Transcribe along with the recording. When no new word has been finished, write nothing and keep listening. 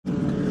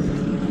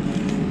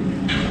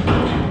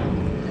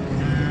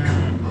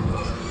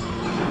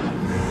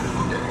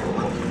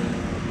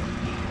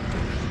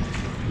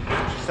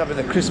having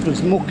the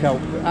Christmas muck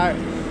out.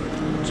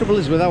 Trouble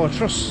is with our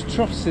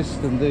trough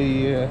system,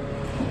 they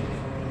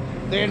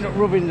end up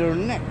rubbing their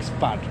necks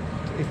bad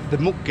if the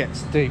muck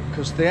gets deep,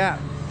 because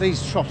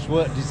these troughs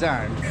weren't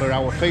designed for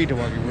our feeder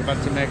wagon. We've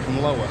had to make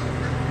them lower,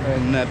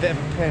 and a bit of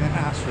a pain in the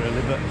ass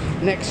really. But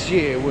next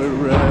year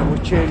we're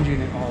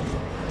changing it all.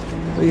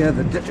 But yeah,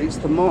 it's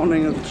the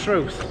morning of the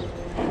truth.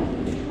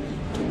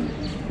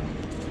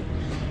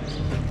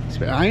 It's a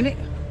bit high, ain't it?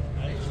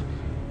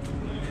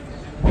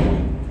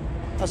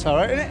 That's all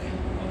right, isn't it?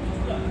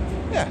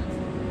 Yeah.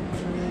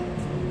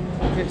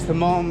 It's the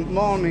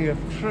morning of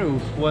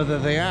truth, whether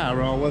they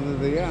are or whether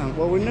they aren't.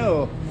 Well, we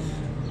know.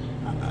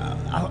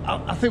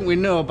 I think we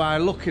know by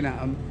looking at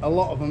them. A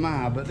lot of them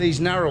are, but these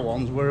narrow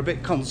ones, we're a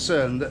bit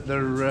concerned that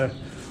they're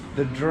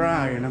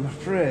dry, and I'm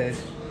afraid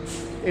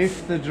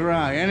if they're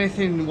dry,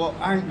 anything what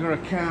ain't got a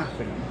calf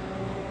in them,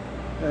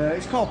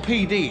 it's called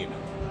PD,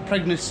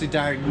 pregnancy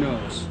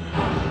diagnosis,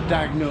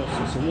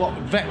 and what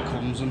vet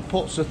comes and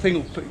puts a thing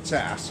up its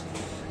ass,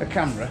 a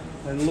camera,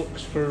 and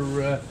looks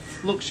for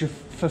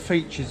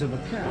features of a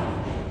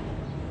calf.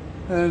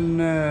 And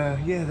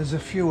yeah, there's a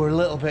few are a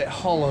little bit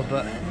hollow,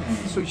 but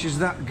such as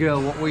that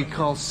girl, what we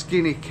call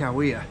skinny cow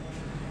here,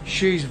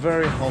 she's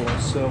very hollow,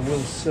 so we'll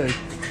see.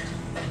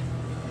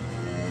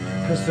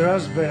 Because there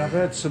has been, I've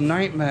heard some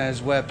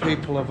nightmares where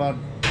people have had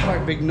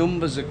quite big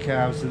numbers of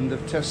cows and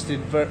they've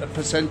tested a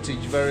percentage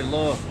very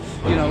low,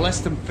 you know, less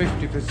than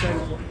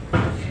 50%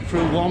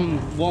 through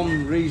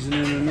one reason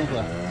and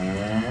another.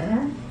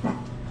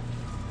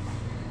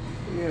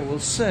 Yeah, we'll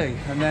see.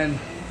 And then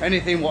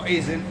anything what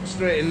isn't,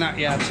 straight in that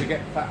yard to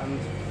get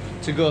fattened,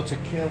 to go to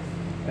kill.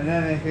 And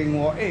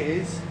anything what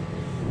is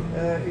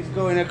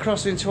going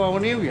across into our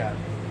new yard.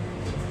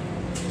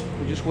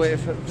 We're just waiting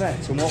for the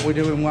vet, and what we're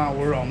doing while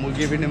we're on, we're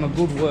giving him a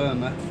good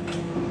wormer.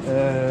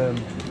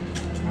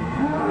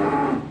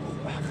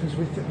 Because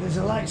there's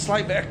a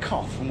slight bit of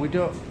cough, and we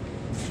don't,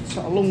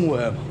 sort of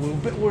lungworm. We're a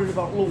bit worried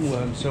about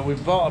lungworm, so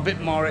we've bought a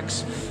bit more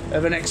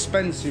of an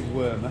expensive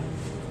wormer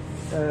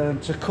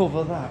to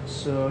cover that.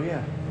 So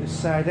yeah, it's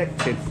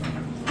Cydectin.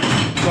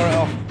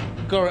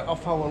 Got it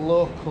off our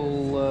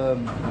local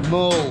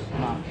mole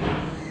man.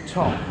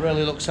 Tom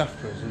really looks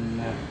after us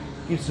and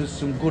gives us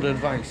some good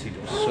advice. He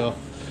does. So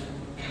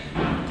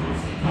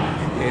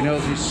he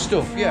knows his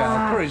stuff. Yeah,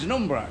 I'll put his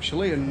number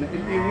actually, and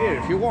in New Year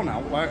if you want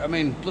out, like, I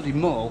mean, bloody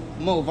Mole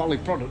Valley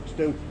products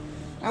do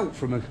out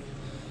from a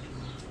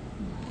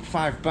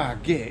 5-bar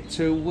gate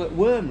to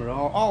wormer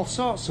or all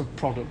sorts of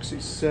products.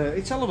 It's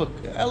hell of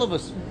a.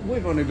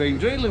 We've only been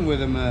dealing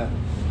with him a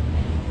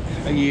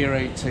year,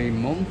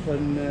 18 months,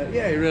 and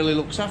yeah, he really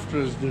looks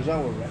after us. Does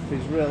our rep?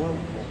 He's real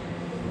helpful.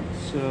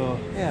 So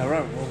yeah,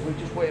 right. Well, we're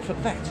just waiting for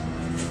the vet.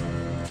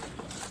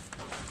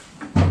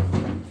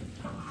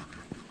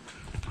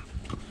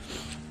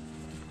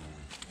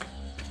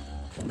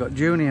 Got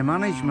junior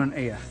management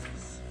here.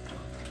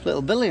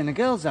 Little Billy in a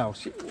girl's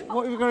house.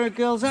 What have you got a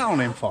girl's hat on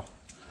him for?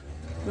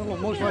 It doesn't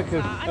look much like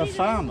a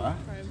farmer.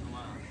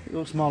 It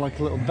looks more like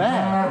a little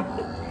bear.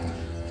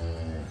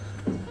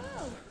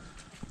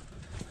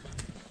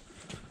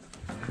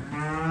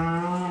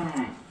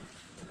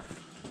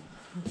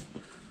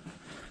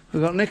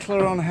 We've got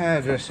Nicola on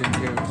hairdressing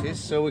duties,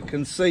 so we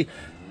can see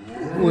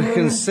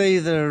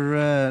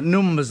their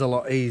numbers a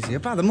lot easier.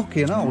 By the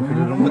mucky and all, we could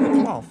have done with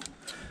the cloth.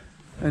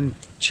 And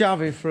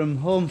Chavi from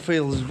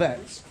Homefields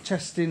Vets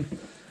testing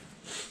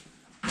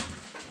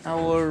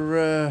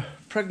our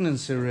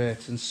pregnancy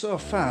rate, and so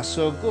far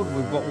so good.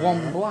 We've got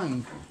one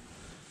blind,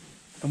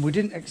 and we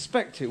didn't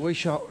expect it. We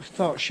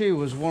thought she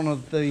was one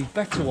of the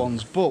better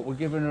ones, but we're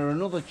giving her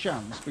another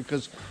chance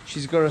because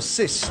she's got a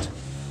cyst.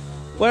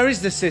 Where is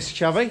the cyst,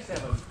 Chavi?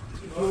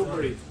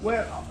 Ovaries.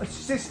 Where? A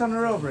cyst on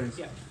her ovaries?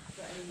 Yeah.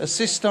 A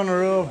cyst on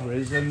her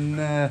ovaries, and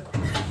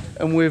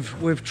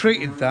we've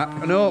treated that,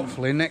 and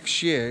hopefully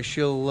next year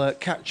she'll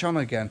catch on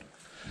again,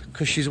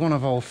 because she's one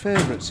of our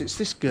favourites. It's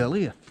this girl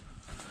here.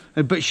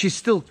 But she's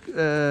still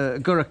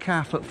got a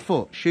calf at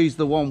foot. She's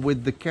the one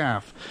with the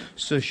calf,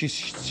 so she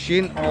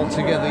ain't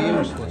altogether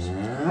useless.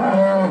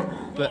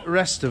 But the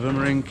rest of them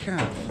are in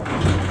calf.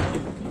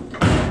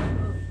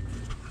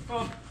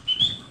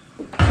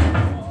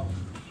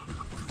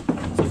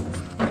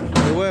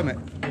 You worm it?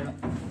 Yeah.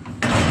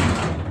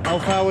 How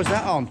far was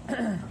that on?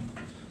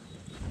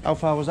 How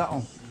far was that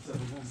on?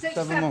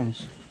 7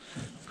 months.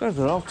 God,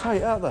 they're all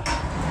tight, aren't they?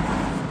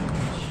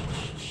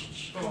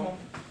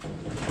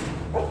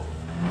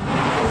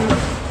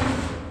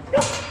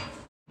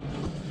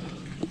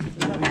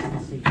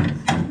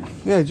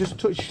 Yeah, just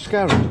touch your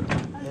scarab.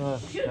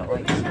 Don't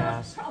like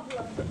scars.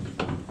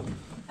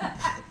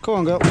 Come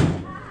on, girl.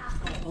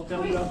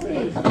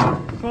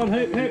 Come on,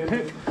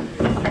 hook.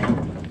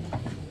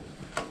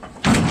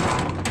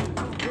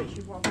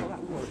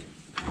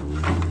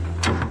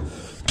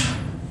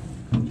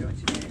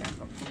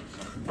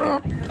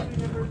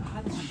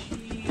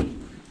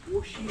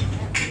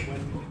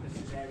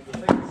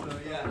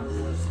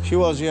 She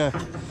was, yeah.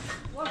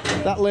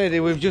 That lady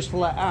we've just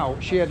let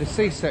out, she had a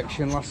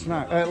C-section last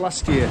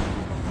year.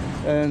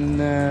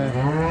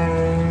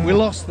 and we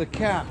lost the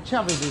calf.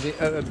 Chavi did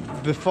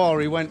it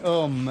before he went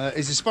home.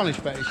 He's a Spanish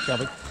British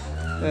Chavi,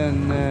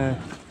 and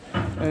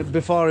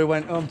before he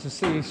went home to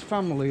see his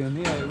family, and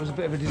yeah, it was a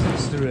bit of a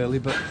disaster really.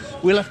 But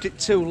we left it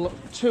too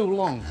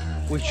long.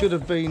 We should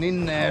have been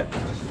in there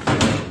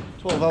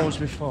 12 hours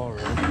before.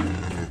 Really.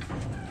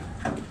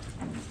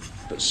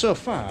 But so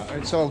far,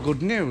 it's all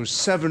good news.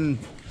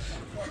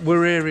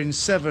 We're here in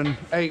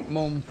 7-8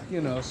 months,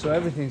 you know, so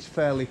everything's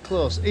fairly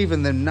close.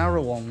 Even the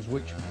narrow ones,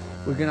 which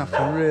we're going to have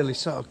to really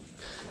sort of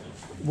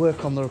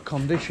work on their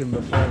condition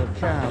before they're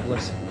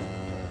calveless.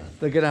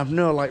 They're going to have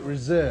no, like,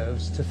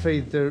 reserves to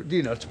feed their,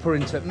 you know, to put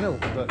into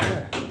milk. But,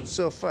 yeah,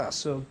 so far,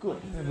 so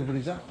good.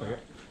 Everybody's happy. Are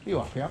you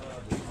happy, Al?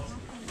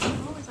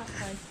 I'm always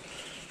happy.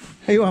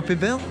 Are you happy,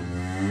 Bill?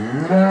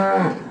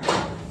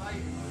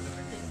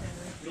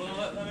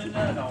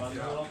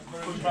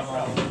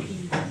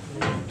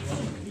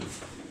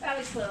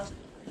 Very close.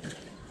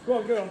 Go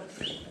on, go on.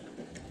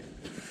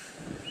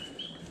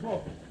 Come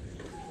on.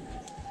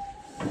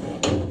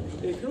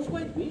 It's not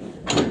quite big.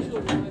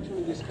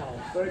 Actually, this cow.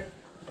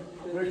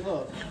 Very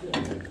close.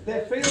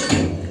 They're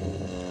feeling.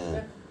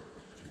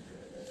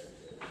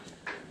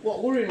 What,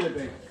 worryingly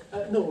big?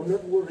 No,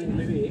 not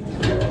worryingly big.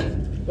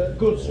 But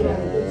good, strong.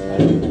 Is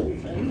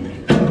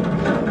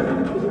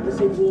it the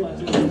same rule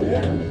as last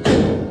year?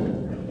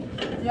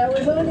 Yeah,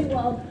 we've only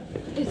one.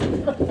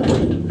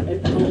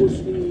 And how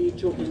was the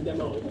choking them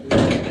out?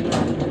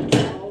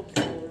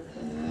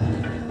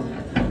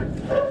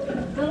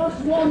 I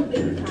lost one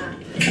big cat.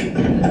 We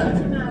got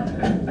him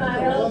out by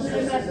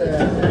ordinary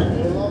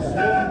We lost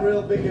one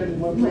real big one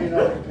when we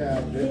knocked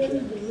out.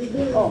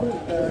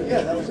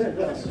 Yeah, that was it.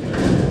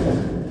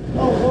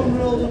 One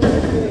rolled under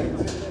the gate.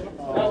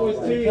 That was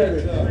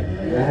tears.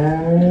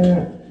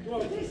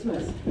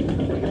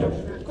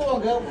 Go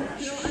on, girl.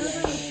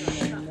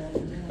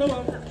 Come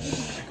on.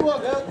 Go on,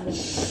 girl.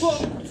 Go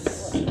on.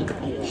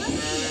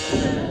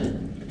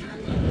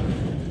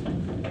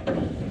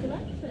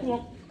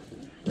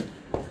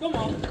 Come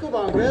on. Come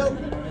on, girl.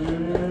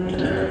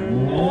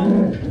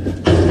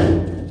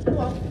 Come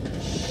on.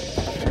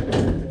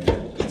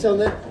 Get on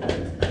there.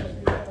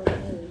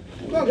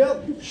 Come on, girl.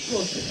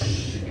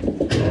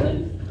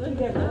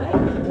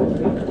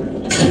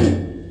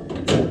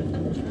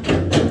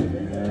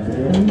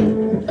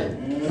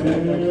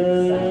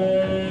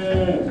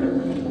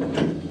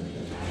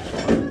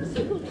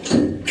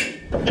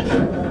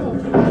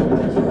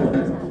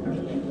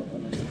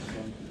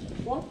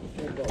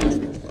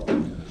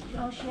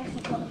 No, she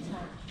hasn't got a tag.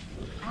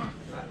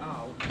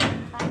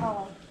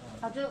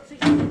 I don't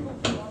think she's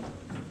got one.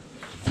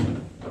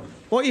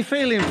 What are you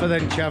feeling for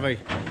then, Chavi?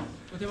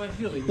 What am I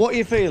feeling? What are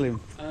you feeling?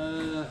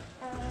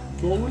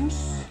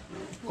 Bones,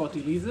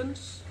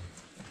 cotyledons,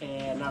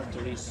 and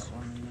arteries.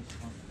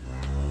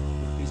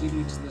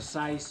 Basically, it's the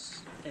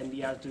size and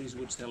the arteries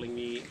which telling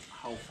me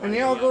how far. And they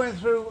you're are. going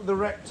through the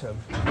rectum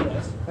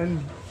Yes.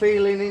 and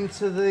feeling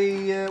into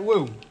the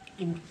womb,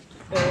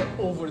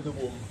 Over the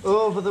womb.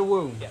 over the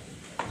womb. Yeah.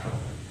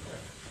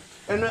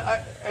 And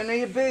are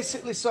you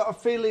basically sort of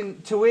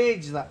feeling, to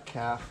age that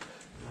calf,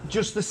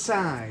 just the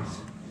size?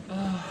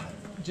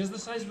 Just the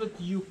size, but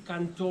you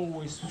can't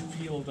always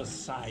feel the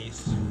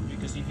size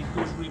because if it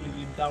goes really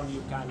deep down,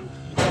 you can't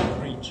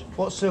reach.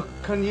 What, so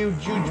can you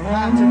judge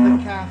part of the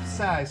calf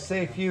size?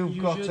 Say if you've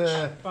You got judge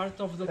a part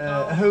of the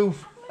cow.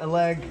 hoof, a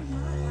leg,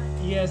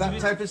 Yes, that if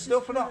it- type of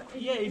stuff or not?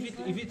 Yeah, if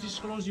it is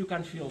close, you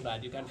can feel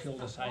that. You can feel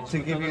the size. To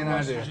But give you an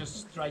otherwise, idea. You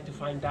just try to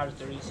find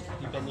arteries,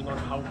 depending on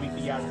how big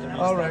the arteries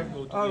All that right,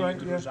 go to all the right,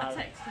 uterus yeah. are.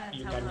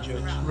 You can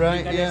judge. Right,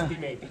 You can yeah.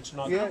 estimate. It's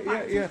not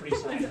Yeah.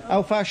 precise.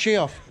 How far's she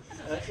off?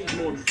 8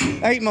 months.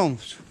 8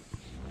 months.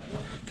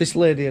 This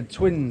lady had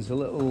twins, a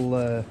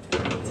little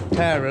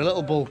pair, a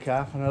little bull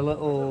calf and a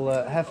little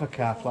heifer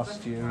calf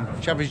last year. And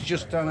Chavi's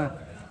just done a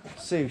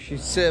see if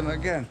she's same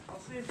again.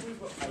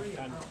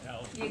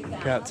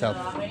 Can't tell.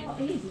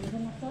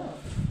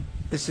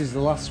 This is the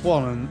last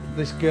one, and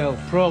this girl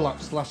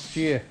prolapsed last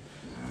year.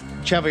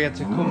 Chavi had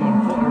to come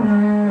and put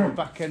her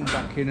back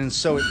in and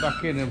sew it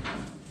back in. And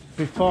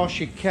before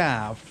she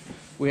calved,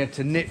 we had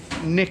to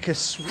nick a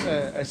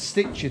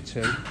stitch or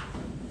two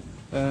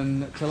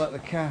and to let the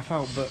calf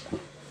out. But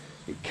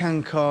it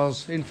can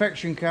cause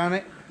infection, can't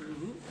it?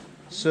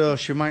 So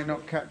she might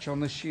not catch on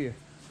this year.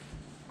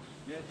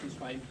 Yeah, it's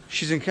fine.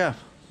 She's in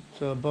calf,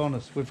 so a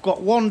bonus. We've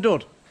got one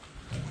dud.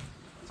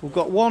 We've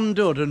got one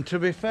dud, and to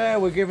be fair,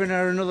 we're giving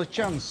her another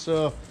chance.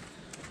 So,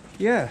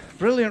 yeah,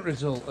 brilliant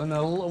result. And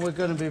we're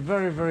going to be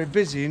very, very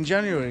busy in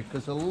January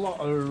because a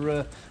lot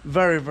are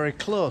very, very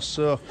close.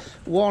 So,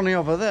 Warnie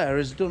over there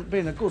has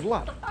been a good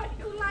lad.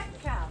 You like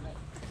Carmen?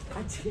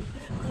 I do.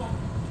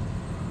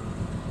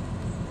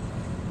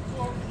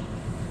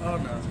 Oh no, I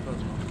suppose.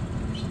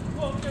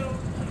 Go on, get on.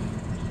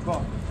 Go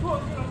on. Go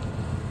on, get on.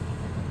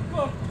 Go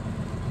on.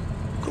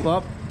 Come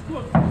up. Go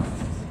on.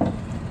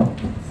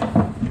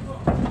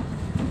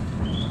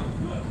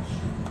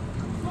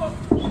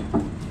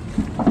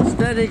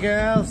 Steady,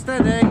 girl,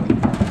 steady.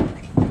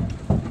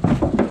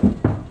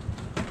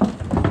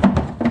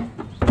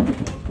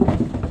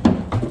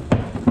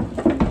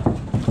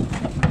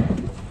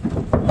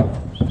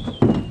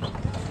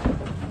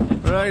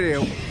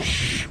 radio.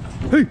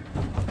 Hey!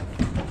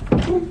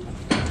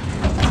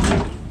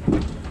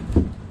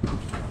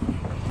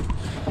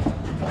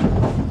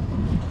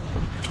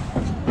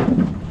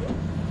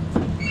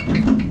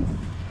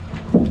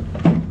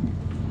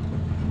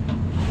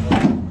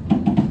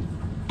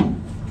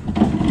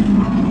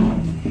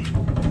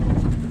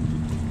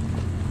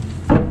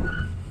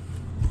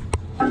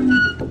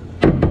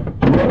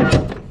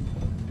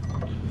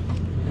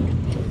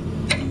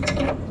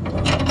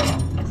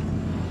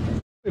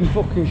 In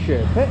fucking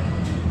shape, eh?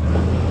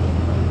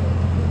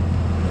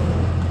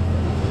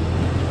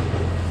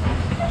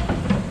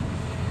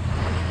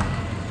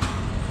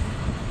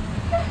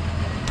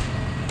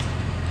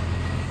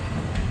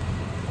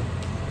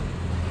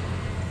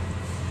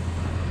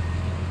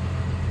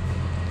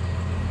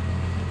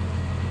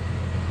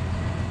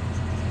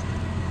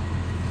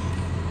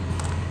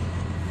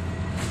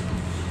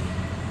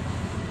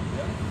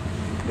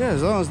 Yeah,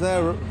 as long as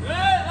they're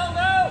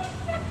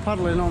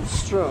paddling on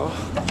straw.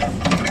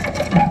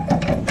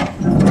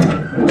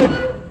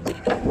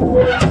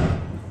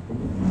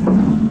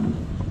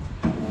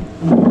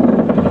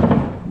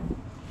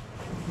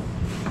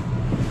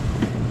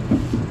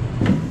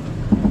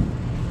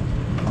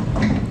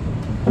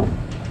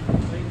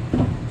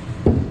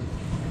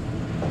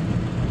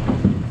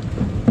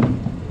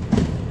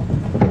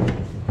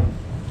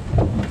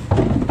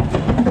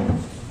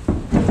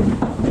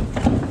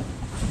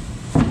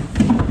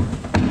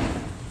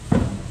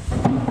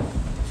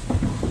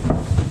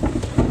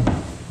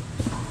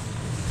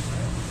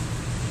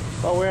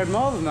 Oh, we had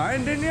more than that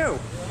in, didn't you?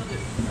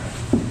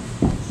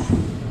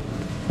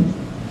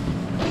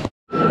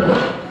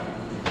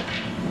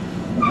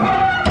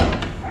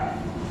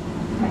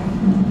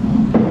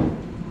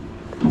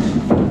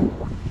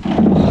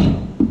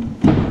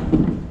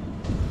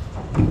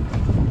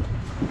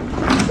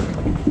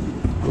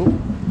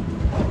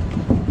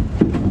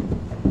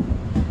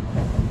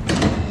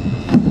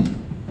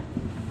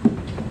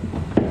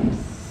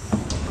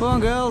 Come on,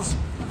 girls.